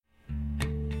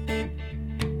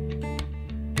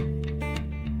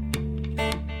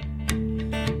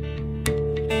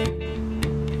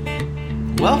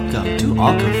Welcome to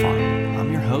OncoPharm.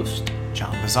 I'm your host,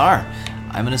 John Bazar.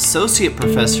 I'm an associate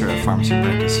professor of pharmacy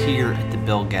practice here at the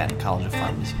Bill Gatton College of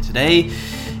Pharmacy. Today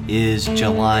is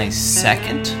July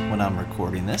 2nd when I'm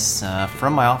recording this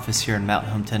from my office here in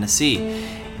Mountain Home, Tennessee.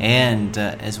 And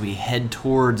as we head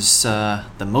towards the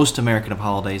most American of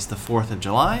holidays, the 4th of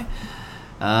July,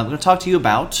 I'm going to talk to you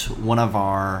about one of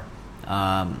our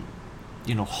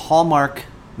hallmark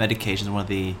medications, one of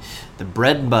the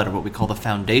bread and butter, what we call the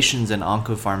foundations in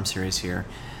OncoPharm series here,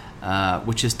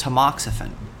 which is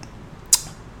tamoxifen.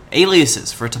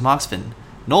 Aliases for tamoxifen: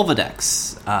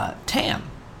 Nolvadex, TAM,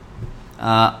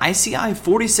 ICI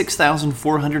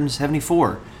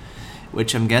 46,474,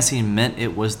 which I'm guessing meant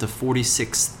it was the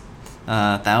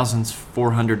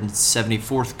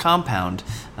 46,474th compound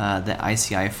that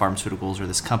ICI Pharmaceuticals, or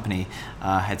this company,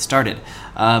 had started.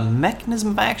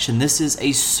 Mechanism of action: this is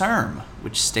a SERM,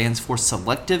 which stands for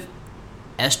Selective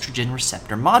Estrogen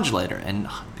Receptor Modulator, and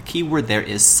the key word there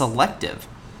is selective.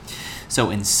 So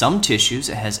in some tissues,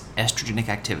 it has estrogenic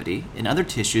activity. In other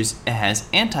tissues, it has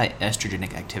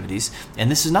anti-estrogenic activities. And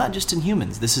this is not just in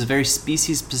humans. This is very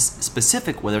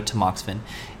species-specific whether tamoxifen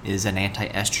is an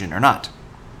anti-estrogen or not.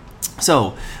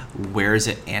 So where is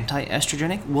it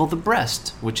anti-estrogenic? Well, the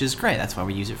breast, which is great. That's why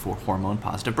we use it for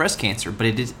hormone-positive breast cancer. But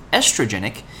it is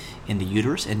estrogenic in the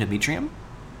uterus, endometrium.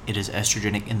 It is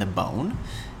estrogenic in the bone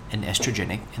and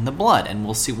estrogenic in the blood. And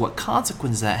we'll see what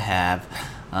consequences that have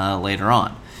later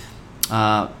on.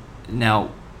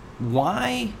 Now,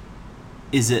 why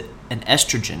is it an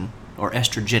estrogen or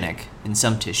estrogenic in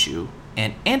some tissue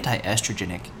and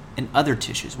anti-estrogenic in other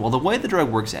tissues? Well, the way the drug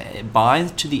works, it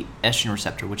binds to the estrogen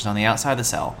receptor, which is on the outside of the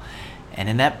cell, and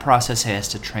in that process it has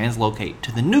to translocate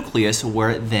to the nucleus,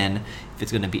 where it then, if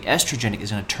it's going to be estrogenic,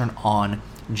 is going to turn on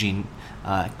gene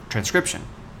transcription.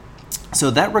 So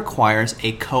that requires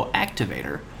a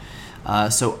coactivator.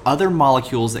 So other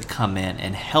molecules that come in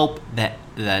and help that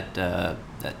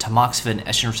tamoxifen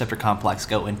estrogen receptor complex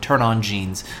go and turn on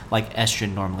genes like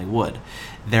estrogen normally would.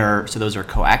 So those are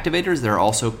coactivators. There are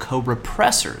also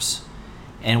co-repressors.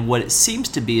 And what it seems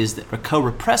to be is that the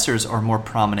co-repressors are more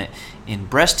prominent in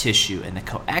breast tissue, and the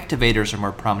coactivators are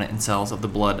more prominent in cells of the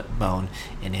blood, bone,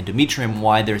 and endometrium.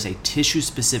 Why there's a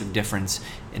tissue-specific difference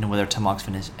in whether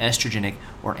tamoxifen is estrogenic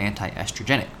or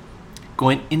anti-estrogenic.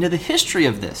 Going into the history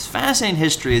of this, fascinating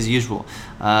history as usual.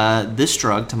 This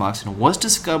drug, tamoxifen, was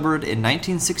discovered in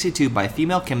 1962 by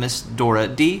female chemist Dora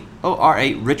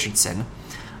Richardson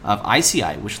of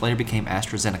ICI, which later became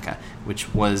AstraZeneca,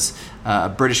 which was a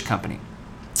British company.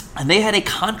 And they had a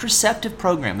contraceptive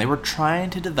program. They were trying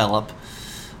to develop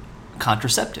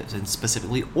contraceptives, and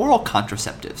specifically oral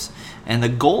contraceptives. And the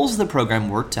goals of the program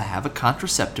were to have a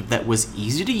contraceptive that was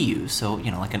easy to use, so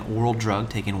like an oral drug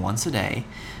taken once a day,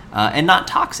 and not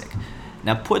toxic.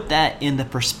 Now put that in the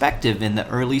perspective in the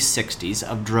early 60s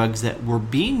of drugs that were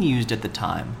being used at the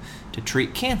time to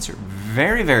treat cancer.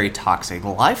 Very, very toxic,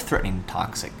 life-threatening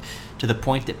toxic, to the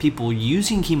point that people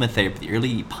using chemotherapy, the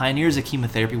early pioneers of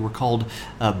chemotherapy, were called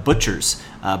butchers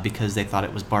because they thought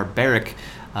it was barbaric.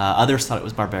 Others thought it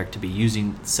was barbaric to be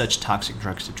using such toxic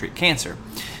drugs to treat cancer.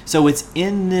 So it's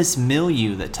in this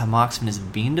milieu that tamoxifen is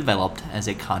being developed as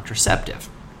a contraceptive.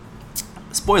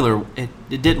 Spoiler, it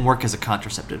didn't work as a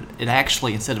contraceptive. It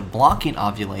actually, instead of blocking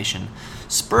ovulation,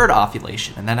 spurred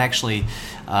ovulation. And that actually,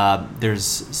 there's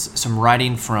some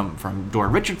writing from Dora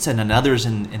Richardson and others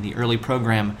in the early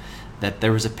program that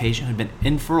there was a patient who had been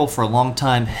infertile for a long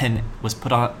time and was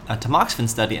put on a tamoxifen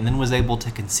study and then was able to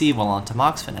conceive while on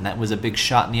tamoxifen. And that was a big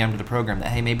shot in the arm to the program that,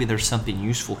 hey, maybe there's something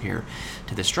useful here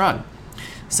to this drug.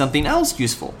 Something else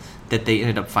useful that they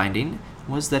ended up finding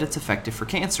was that it's effective for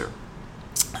cancer.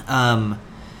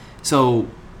 So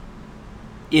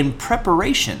in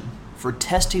preparation for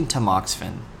testing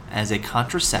tamoxifen as a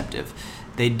contraceptive,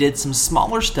 they did some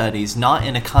smaller studies, not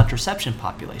in a contraception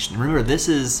population. Remember, this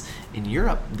is in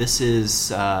Europe. This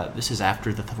is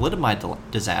after the thalidomide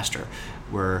disaster,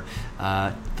 where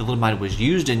thalidomide was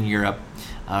used in Europe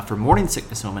for morning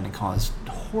sickness women and caused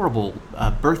horrible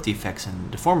birth defects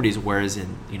and deformities, whereas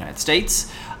in the United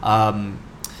States,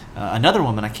 another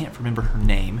woman, I can't remember her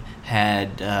name,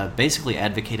 had basically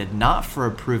advocated not for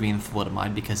approving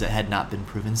thalidomide because it had not been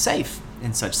proven safe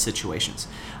in such situations.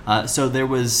 So there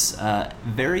was a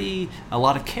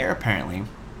lot of care, apparently,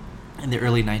 in the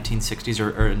early 1960s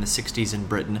or in the 60s in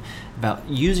Britain about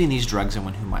using these drugs in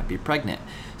women who might be pregnant.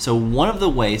 So one of the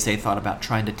ways they thought about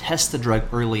trying to test the drug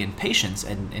early in patients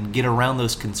and get around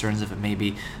those concerns of it may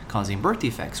be causing birth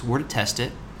defects were to test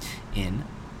it in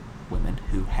women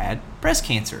who had breast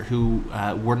cancer, who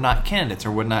were not candidates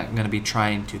or were not going to be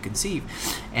trying to conceive.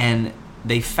 And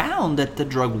they found that the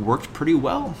drug worked pretty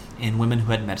well in women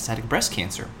who had metastatic breast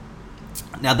cancer.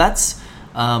 Now that's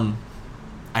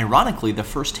ironically the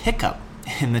first hiccup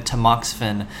in the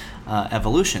tamoxifen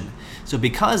evolution. So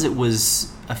because it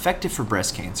was effective for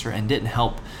breast cancer and didn't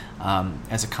help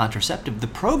as a contraceptive, the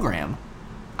program,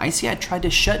 ICI tried to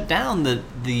shut down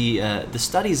the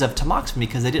studies of tamoxifen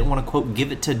because they didn't want to, quote,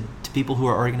 give it to people who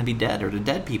are already going to be dead or to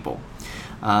dead people.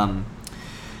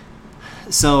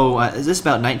 So this is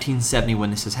about 1970 when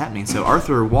this is happening. So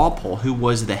Arthur Walpole, who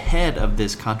was the head of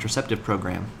this contraceptive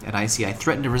program at ICI,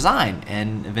 threatened to resign,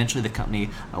 and eventually the company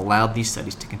allowed these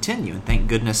studies to continue. And thank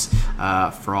goodness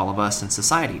for all of us in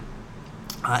society.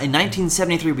 In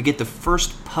 1973, we get the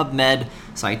first PubMed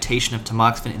citation of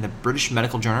tamoxifen in the British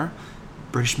Medical Journal,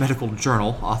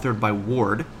 authored by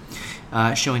Ward,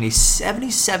 showing a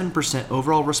 77%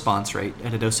 overall response rate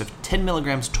at a dose of 10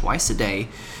 milligrams twice a day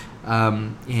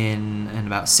in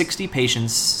about 60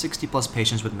 plus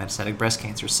patients with metastatic breast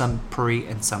cancer, some pre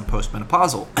and some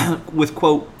postmenopausal, with,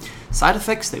 quote, side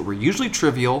effects that were usually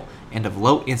trivial and of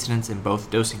low incidence in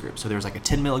both dosing groups. So there was like a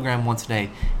 10 milligram once a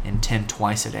day and 10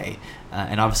 twice a day.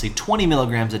 And obviously 20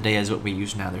 milligrams a day is what we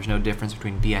use now. There's no difference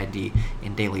between BID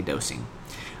and daily dosing.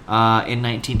 In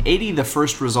 1980, the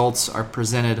first results are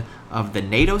presented of the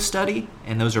NATO study,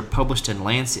 and those are published in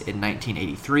Lancet in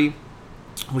 1983,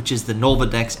 which is the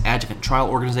Nolvadex Adjuvant Trial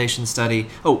Organization study.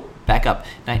 Oh, back up,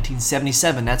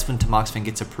 1977, that's when tamoxifen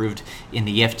gets approved in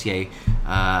the FDA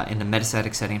in the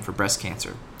metastatic setting for breast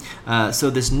cancer. So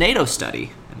this NATO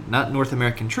study, not North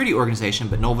American Treaty Organization,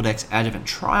 but Nolvadex Adjuvant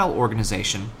Trial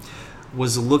Organization,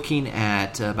 was looking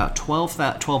at about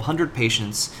 1,200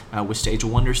 patients with stage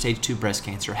 1 or stage 2 breast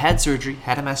cancer, had surgery,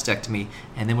 had a mastectomy,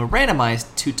 and then were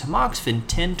randomized to tamoxifen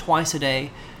 10 twice a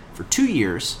day for 2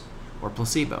 years or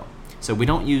placebo. So we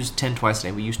don't use 10 twice a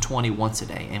day, we use 20 once a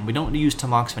day. And we don't use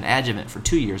tamoxifen adjuvant for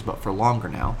 2 years, but for longer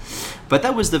now. But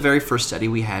that was the very first study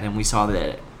we had, and we saw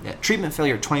that treatment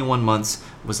failure at 21 months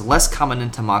was less common in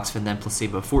tamoxifen than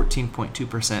placebo,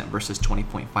 14.2% versus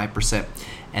 20.5%.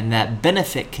 And that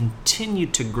benefit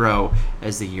continued to grow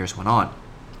as the years went on.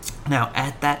 Now,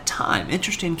 at that time,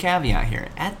 interesting caveat here,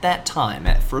 at that time,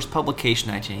 at first publication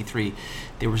in 1983,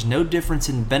 there was no difference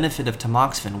in benefit of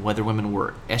tamoxifen whether women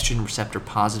were estrogen receptor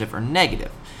positive or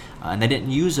negative. And they didn't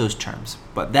use those terms.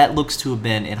 But that looks to have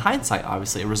been, in hindsight,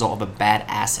 obviously, a result of a bad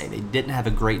assay. They didn't have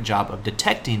a great job of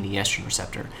detecting the estrogen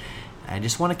receptor. I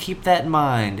just want to keep that in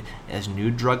mind as new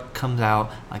drug comes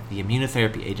out, like the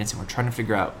immunotherapy agents, and we're trying to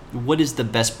figure out what is the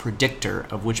best predictor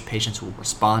of which patients will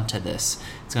respond to this.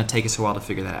 It's going to take us a while to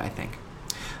figure that out, I think.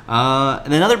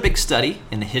 And another big study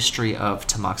in the history of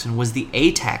tamoxifen was the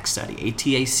ATAC study,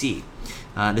 ATAC.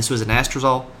 This was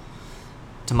anastrozole,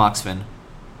 tamoxifen,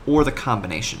 or the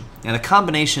combination. Now, the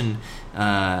combination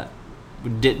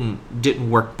didn't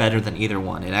work better than either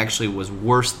one. It actually was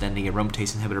worse than the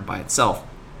aromatase inhibitor by itself.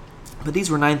 But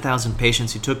these were 9,000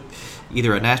 patients who took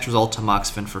either anastrozole,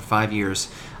 tamoxifen for 5 years.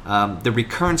 The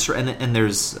recurrence, and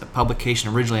there's a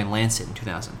publication originally in Lancet in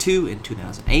 2002, in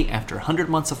 2008 after 100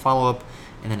 months of follow-up,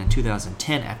 and then in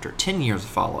 2010 after 10 years of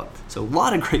follow-up. So a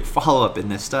lot of great follow-up in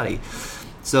this study.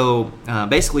 So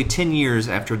basically 10 years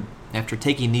after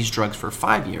taking these drugs for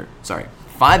 5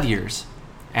 years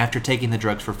after taking the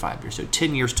drugs for 5 years. So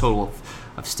 10 years total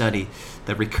of study.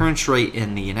 The recurrence rate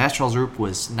in the anastrozole group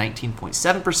was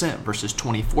 19.7% versus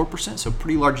 24%, so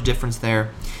pretty large difference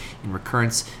there in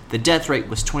recurrence. The death rate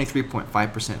was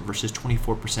 23.5% versus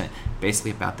 24%,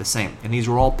 basically about the same. And these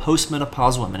were all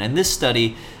postmenopausal women. And this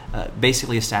study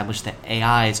basically established that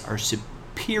AIs are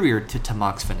superior to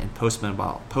tamoxifen in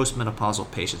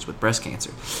postmenopausal patients with breast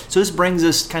cancer. So this brings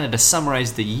us kind of to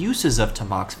summarize the uses of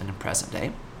tamoxifen in present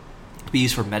day. It could be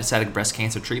used for metastatic breast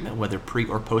cancer treatment, whether pre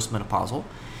or postmenopausal.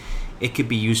 It could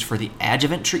be used for the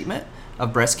adjuvant treatment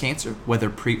of breast cancer, whether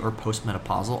pre or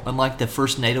postmenopausal. Unlike the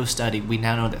first NATO study, we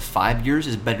now know that 5 years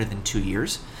is better than 2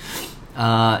 years.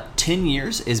 10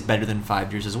 years is better than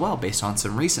 5 years as well, based on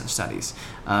some recent studies.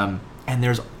 And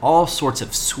there's all sorts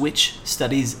of switch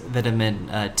studies that have been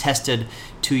tested.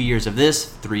 2 years of this,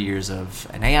 3 years of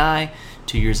an AI,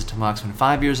 2 years of tamoxifen,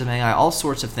 5 years of an AI, all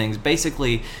sorts of things.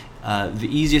 Basically, the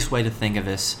easiest way to think of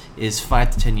this is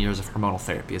 5 to 10 years of hormonal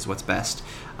therapy is what's best.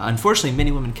 Unfortunately,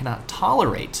 many women cannot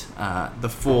tolerate the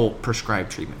full prescribed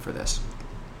treatment for this.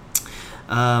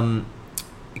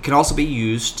 It can also be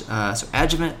used, so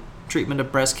adjuvant treatment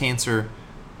of breast cancer,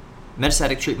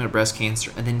 metastatic treatment of breast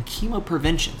cancer, and then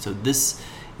chemoprevention. So this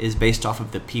is based off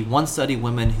of the P1 study,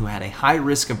 women who had a high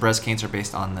risk of breast cancer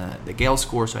based on the Gale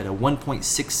score, so had a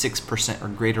 1.66% or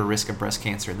greater risk of breast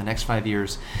cancer in the next 5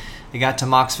 years. They got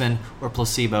tamoxifen or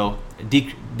placebo,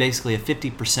 basically a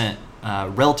 50%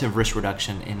 relative risk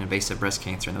reduction in invasive breast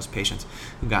cancer in those patients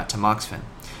who got tamoxifen.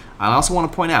 I also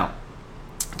want to point out,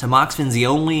 tamoxifen is the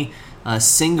only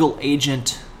single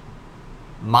agent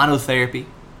monotherapy,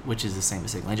 which is the same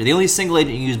as single agent. The only single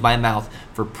agent you use by mouth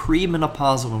for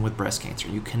premenopausal women with breast cancer.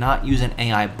 You cannot use an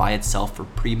AI by itself for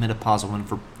premenopausal women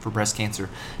for breast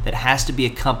cancer. That has to be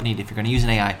accompanied, if you're going to use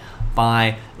an AI,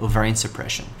 by ovarian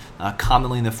suppression,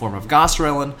 commonly in the form of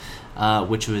goserelin,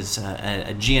 which was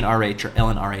a GnRH or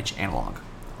LNRH analog.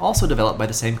 Also developed by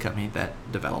the same company that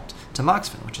developed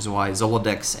tamoxifen, which is why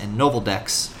Zoladex and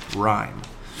Novaldex rhyme.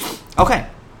 Okay.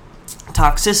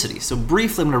 Toxicity. So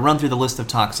briefly, I'm going to run through the list of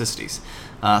toxicities.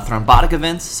 Thrombotic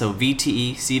events, so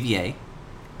VTE, CVA,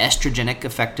 estrogenic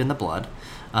effect in the blood,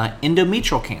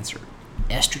 endometrial cancer,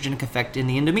 estrogenic effect in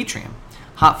the endometrium,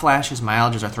 hot flashes,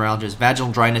 myalgias, arthralgias,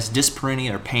 vaginal dryness,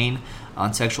 dyspareunia or pain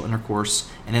on sexual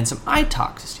intercourse, and then some eye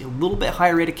toxicity, a little bit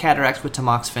higher rate of cataracts with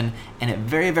tamoxifen, and at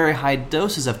very, very high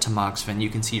doses of tamoxifen, you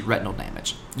can see retinal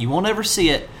damage. You won't ever see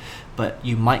it, but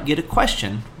you might get a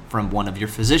question from one of your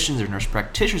physicians or nurse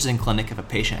practitioners in clinic of a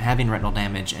patient having retinal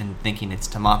damage and thinking it's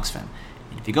tamoxifen.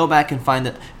 And if you go back and find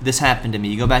that this happened to me,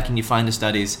 you go back and you find the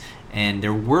studies, and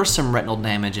there were some retinal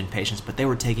damage in patients, but they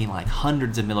were taking like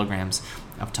hundreds of milligrams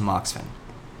of tamoxifen.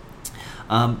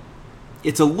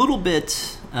 It's a little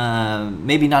bit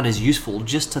maybe not as useful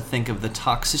just to think of the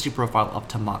toxicity profile of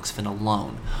tamoxifen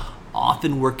alone.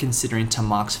 Often we're considering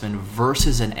tamoxifen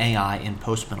versus an AI in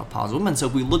postmenopausal women. So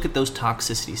if we look at those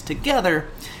toxicities together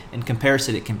in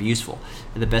comparison, it can be useful.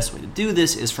 And the best way to do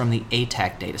this is from the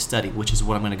ATAC data study, which is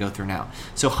what I'm going to go through now.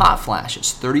 So hot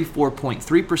flashes,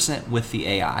 34.3% with the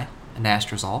AI,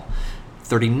 anastrozole,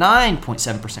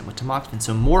 39.7% with tamoxifen.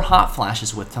 So more hot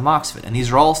flashes with tamoxifen. And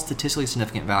these are all statistically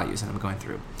significant values that I'm going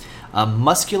through.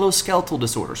 Musculoskeletal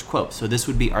disorders, quote, so this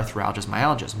would be arthralgias,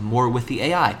 myalgias, more with the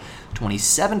AI,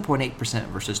 27.8%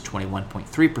 versus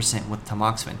 21.3% with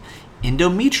tamoxifen.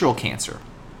 Endometrial cancer,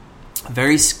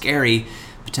 very scary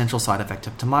potential side effect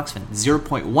of tamoxifen,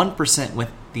 0.1% with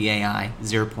the AI,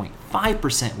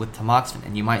 0.5% with tamoxifen.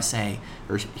 And you might say,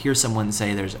 or hear someone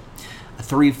say there's a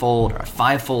threefold or a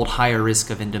fivefold higher risk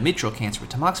of endometrial cancer with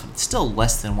tamoxifen. It's still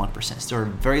less than 1%, still a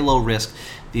very low risk.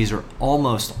 These are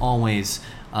almost always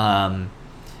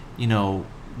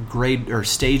grade or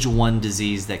stage 1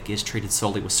 disease that gets treated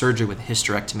solely with surgery, with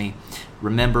hysterectomy.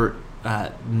 Remember,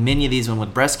 many of these women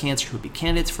with breast cancer who would be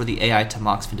candidates for the AI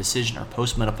tamoxifen decision are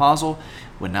postmenopausal,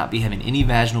 would not be having any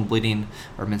vaginal bleeding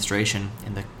or menstruation,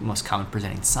 and the most common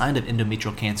presenting sign of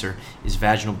endometrial cancer is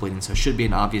vaginal bleeding, so it should be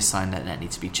an obvious sign that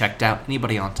needs to be checked out.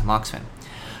 Anybody on tamoxifen.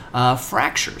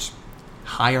 Fractures,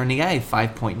 higher in the AI,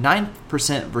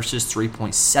 5.9% versus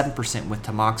 3.7% with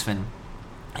tamoxifen.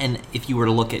 And if you were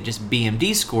to look at just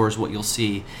BMD scores, what you'll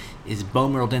see is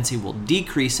bone mineral density will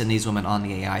decrease in these women on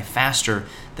the AI faster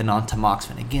than on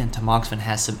tamoxifen. Again, tamoxifen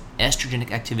has some estrogenic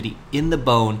activity in the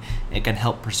bone. It can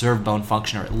help preserve bone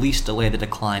function or at least delay the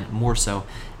decline more so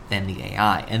than the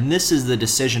AI. And this is the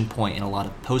decision point in a lot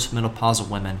of postmenopausal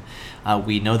women.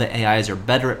 We know that AIs are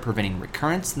better at preventing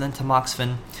recurrence than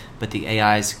tamoxifen, but the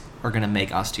AIs are going to make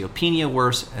osteopenia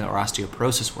worse or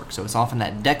osteoporosis worse. So it's often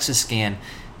that DEXA scan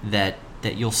that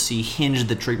you'll see hinge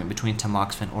the treatment between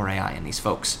tamoxifen or AI in these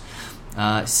folks.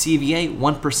 CVA,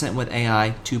 1% with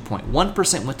AI,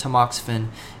 2.1% with tamoxifen.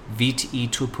 VTE,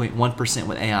 2.1%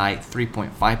 with AI,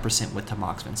 3.5% with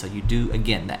tamoxifen. So you do,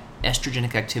 again, that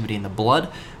estrogenic activity in the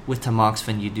blood with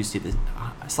tamoxifen. You do see the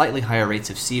slightly higher rates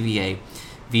of CVA,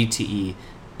 VTE,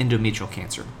 endometrial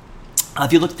cancer.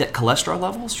 If you looked at cholesterol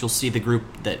levels, you'll see the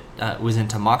group that was in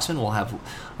tamoxifen will have,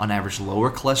 on average,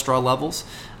 lower cholesterol levels.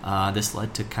 This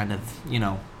led to kind of,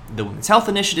 the Women's Health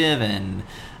Initiative and,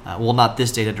 not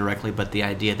this data directly, but the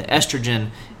idea that estrogen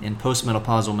in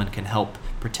postmenopausal women can help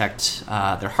protect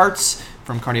their hearts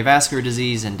from cardiovascular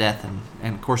disease and death.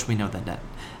 And of course, we know that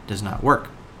does not work.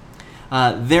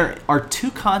 There are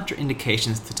two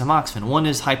contraindications to tamoxifen. One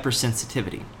is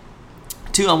hypersensitivity.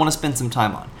 Two, I want to spend some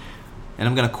time on. And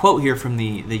I'm going to quote here from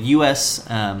the U.S.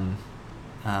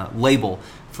 Label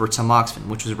for tamoxifen,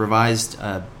 which was revised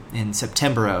in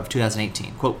September of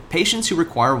 2018. Quote, patients who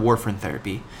require warfarin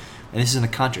therapy, and this is in the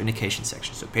contraindication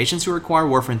section, so patients who require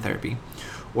warfarin therapy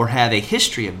or have a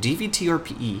history of DVT or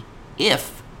PE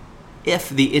if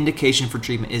the indication for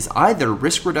treatment is either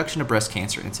risk reduction of breast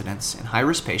cancer incidence in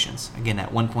high-risk patients, again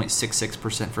at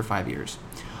 1.66% for 5 years,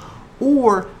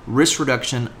 or risk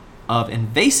reduction of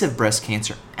invasive breast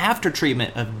cancer after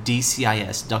treatment of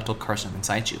DCIS, ductal carcinoma in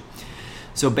situ.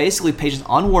 So basically, patients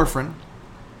on warfarin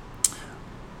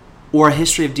or a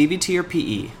history of DVT or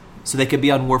PE, so they could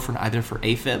be on warfarin either for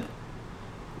AFib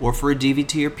or for a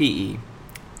DVT or PE,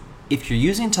 if you're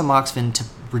using tamoxifen to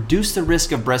reduce the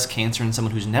risk of breast cancer in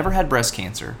someone who's never had breast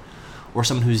cancer, or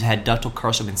someone who's had ductal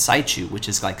carcinoma in situ, which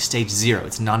is like stage 0,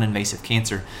 it's non-invasive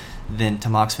cancer, then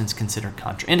tamoxifen is considered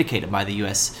contraindicated by the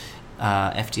U.S.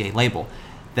 FDA label.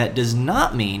 That does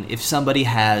not mean if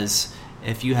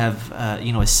you have a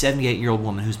 78-year-old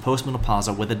woman who's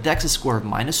postmenopausal with a DEXA score of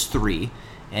 -3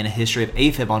 and a history of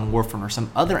AFib on warfarin or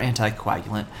some other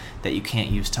anticoagulant, that you can't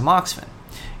use tamoxifen.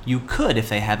 You could if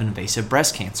they have invasive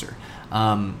breast cancer.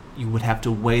 You would have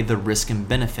to weigh the risk and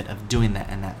benefit of doing that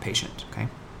in that patient. Okay.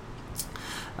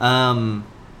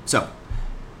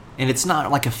 And it's not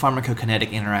like a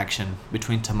pharmacokinetic interaction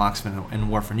between tamoxifen and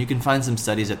warfarin. You can find some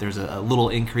studies that there's a little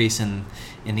increase in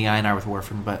the INR with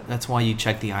warfarin, but that's why you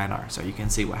check the INR, so you can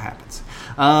see what happens.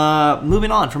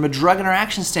 Moving on, from a drug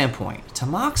interaction standpoint,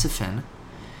 tamoxifen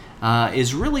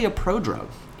is really a prodrug.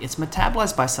 It's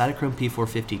metabolized by cytochrome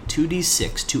P450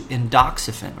 2D6 to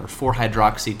endoxifen, or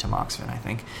 4-hydroxytamoxifen, I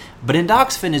think. But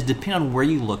endoxifen is, depending on where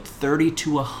you look, 30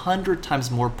 to 100 times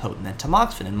more potent than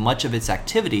tamoxifen, and much of its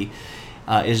activity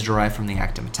is derived from the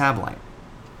active metabolite.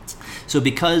 So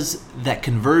because that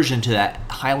conversion to that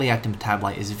highly active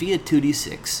metabolite is via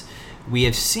 2D6, we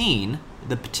have seen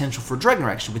the potential for drug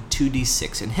interaction with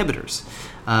 2D6 inhibitors.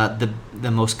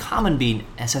 The most common being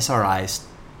SSRIs,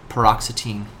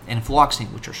 paroxetine, and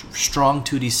fluoxetine, which are strong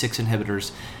 2D6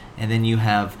 inhibitors. And then you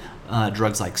have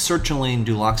drugs like sertraline,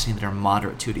 duloxetine that are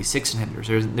moderate 2D6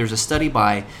 inhibitors. There's a study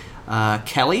by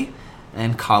Kelly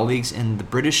and colleagues in the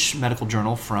British Medical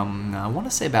Journal from, I want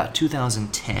to say about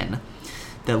 2010,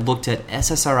 that looked at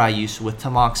SSRI use with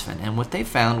tamoxifen. And what they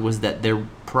found was that their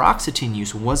paroxetine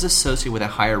use was associated with a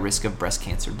higher risk of breast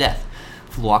cancer death.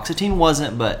 Fluoxetine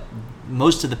wasn't, but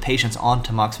most of the patients on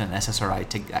tamoxifen and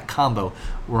SSRI, that combo,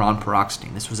 were on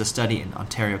paroxetine. This was a study in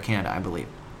Ontario, Canada, I believe.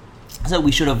 So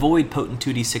we should avoid potent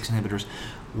 2D6 inhibitors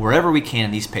wherever we can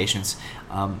in these patients.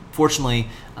 Fortunately,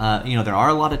 there are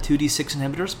a lot of 2D6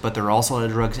 inhibitors, but there are also a lot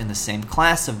of drugs in the same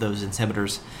class of those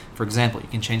inhibitors. For example, you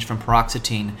can change from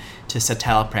paroxetine to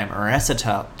citalopram or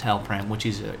escitalopram, which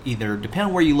is either, depending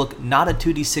on where you look, not a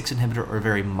 2D6 inhibitor or a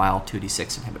very mild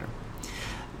 2D6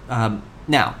 inhibitor.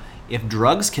 Now, if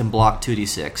drugs can block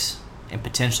 2D6 and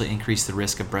potentially increase the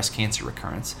risk of breast cancer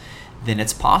recurrence, then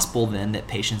it's possible then that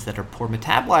patients that are poor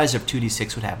metabolizers of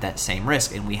 2D6 would have that same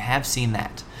risk, and we have seen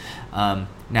that.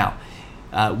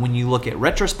 When you look at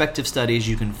retrospective studies,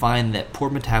 you can find that poor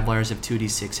metabolizers of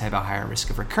 2D6 have a higher risk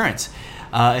of recurrence.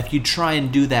 If you try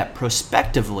and do that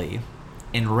prospectively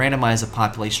and randomize a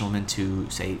population of women to,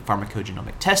 say,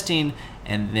 pharmacogenomic testing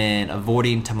and then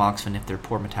avoiding tamoxifen if they're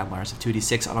poor metabolizers of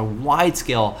 2D6 on a wide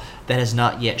scale, that has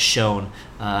not yet shown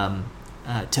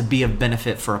to be of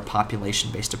benefit for a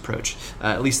population-based approach.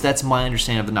 At least that's my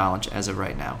understanding of the knowledge as of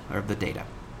right now, or of the data.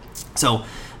 So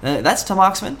that's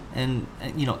tamoxifen, and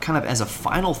kind of as a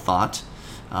final thought,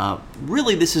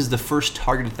 really this is the first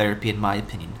targeted therapy in my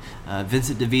opinion.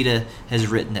 Vincent DeVita has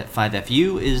written that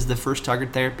 5-FU is the first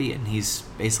targeted therapy, and he's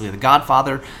basically the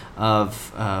godfather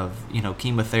of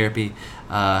chemotherapy.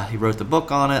 He wrote the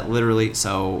book on it, literally,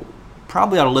 so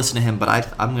probably ought to listen to him, but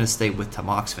I'm going to stay with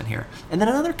tamoxifen here. And then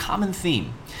another common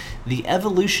theme, the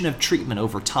evolution of treatment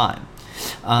over time.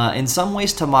 In some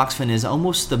ways, tamoxifen is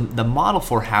almost the model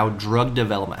for how drug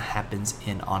development happens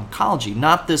in oncology.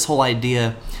 Not this whole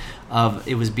idea of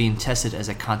it was being tested as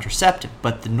a contraceptive,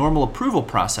 but the normal approval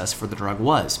process for the drug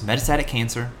was metastatic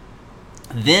cancer,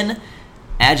 then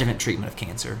adjuvant treatment of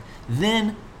cancer,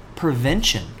 then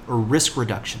prevention or risk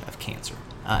reduction of cancer.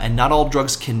 And not all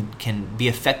drugs can be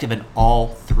effective in all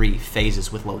three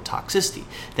phases with low toxicity.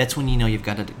 That's when you've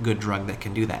got a good drug that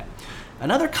can do that.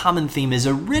 Another common theme is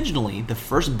originally the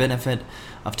first benefit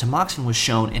of tamoxifen was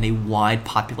shown in a wide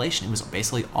population. It was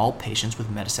basically all patients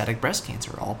with metastatic breast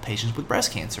cancer, all patients with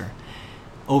breast cancer.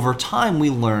 Over time, we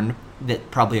learned that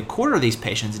probably a quarter of these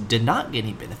patients did not get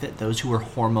any benefit, those who were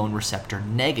hormone receptor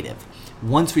negative.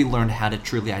 Once we learned how to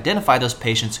truly identify those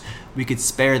patients, we could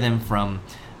spare them from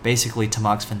basically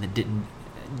tamoxifen that didn't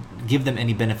give them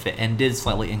any benefit and did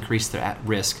slightly increase their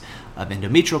risk of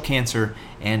endometrial cancer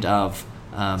and of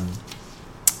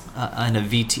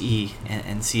VTE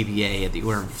and CVA at the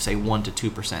order of, say, 1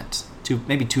 to 2%.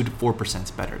 Maybe 2 to 4%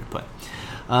 is better to put.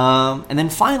 And then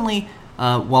finally,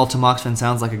 while tamoxifen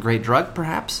sounds like a great drug,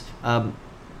 perhaps,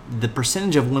 the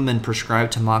percentage of women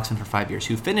prescribed tamoxifen for 5 years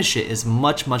who finish it is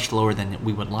much, much lower than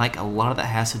we would like. A lot of that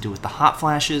has to do with the hot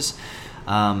flashes,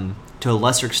 to a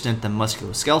lesser extent the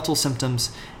musculoskeletal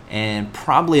symptoms, and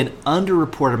probably an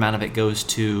underreported amount of it goes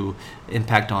to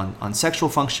impact on sexual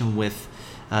function with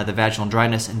the vaginal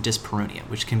dryness and dyspareunia,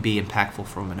 which can be impactful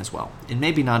for women as well. And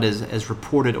maybe not as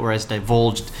reported or as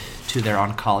divulged to their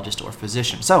oncologist or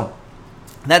physician. So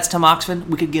That's tamoxifen.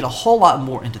 We could get a whole lot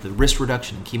more into the risk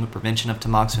reduction and chemoprevention of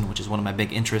tamoxifen, which is one of my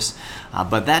big interests,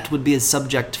 but that would be a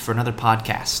subject for another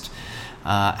podcast.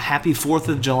 Happy 4th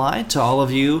of July to all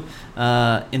of you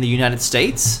in the United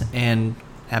States, and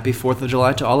happy 4th of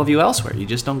July to all of you elsewhere. You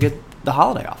just don't get the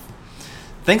holiday off.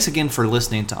 Thanks again for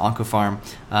listening to OncoPharm.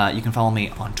 You can follow me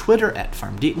on Twitter at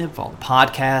PharmDeetnip, follow the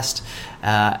podcast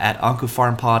at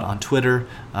OncoPharmPod on Twitter,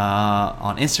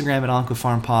 on Instagram at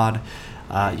OncoPharmPod.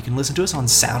 You can listen to us on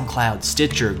SoundCloud,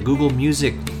 Stitcher, Google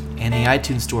Music, and the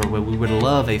iTunes Store, where we would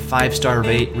love a 5-star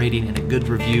rating and a good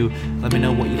review. Let me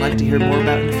know what you'd like to hear more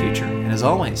about in the future. And as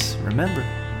always, remember,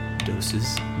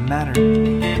 doses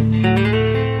matter.